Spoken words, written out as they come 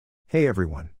Hey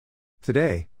everyone.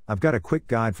 Today, I've got a quick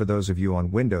guide for those of you on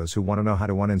Windows who want to know how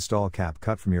to uninstall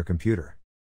CapCut from your computer.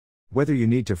 Whether you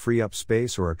need to free up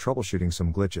space or are troubleshooting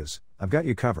some glitches, I've got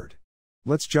you covered.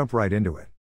 Let's jump right into it.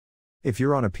 If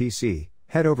you're on a PC,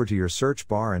 head over to your search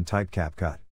bar and type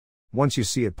CapCut. Once you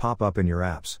see it pop up in your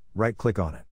apps, right-click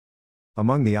on it.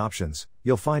 Among the options,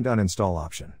 you'll find Uninstall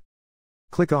option.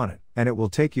 Click on it, and it will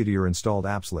take you to your installed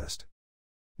apps list.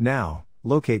 Now,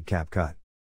 locate CapCut.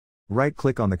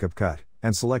 Right-click on the CapCut,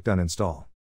 and select Uninstall.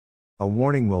 A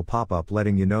warning will pop up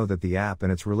letting you know that the app and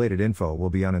its related info will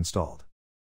be uninstalled.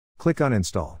 Click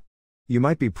Uninstall. You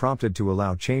might be prompted to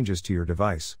allow changes to your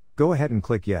device. Go ahead and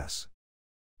click Yes.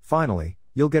 Finally,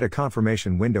 you'll get a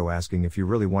confirmation window asking if you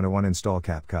really want to uninstall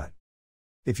CapCut.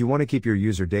 If you want to keep your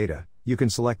user data, you can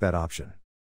select that option.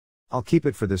 I'll keep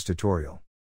it for this tutorial.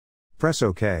 Press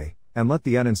OK, and let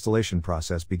the uninstallation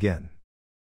process begin.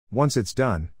 Once it's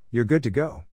done, you're good to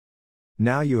go.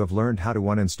 Now you have learned how to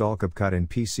uninstall CapCut in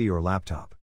PC or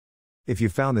laptop. If you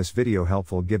found this video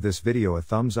helpful, give this video a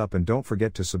thumbs up and don't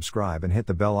forget to subscribe and hit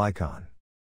the bell icon.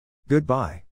 Goodbye.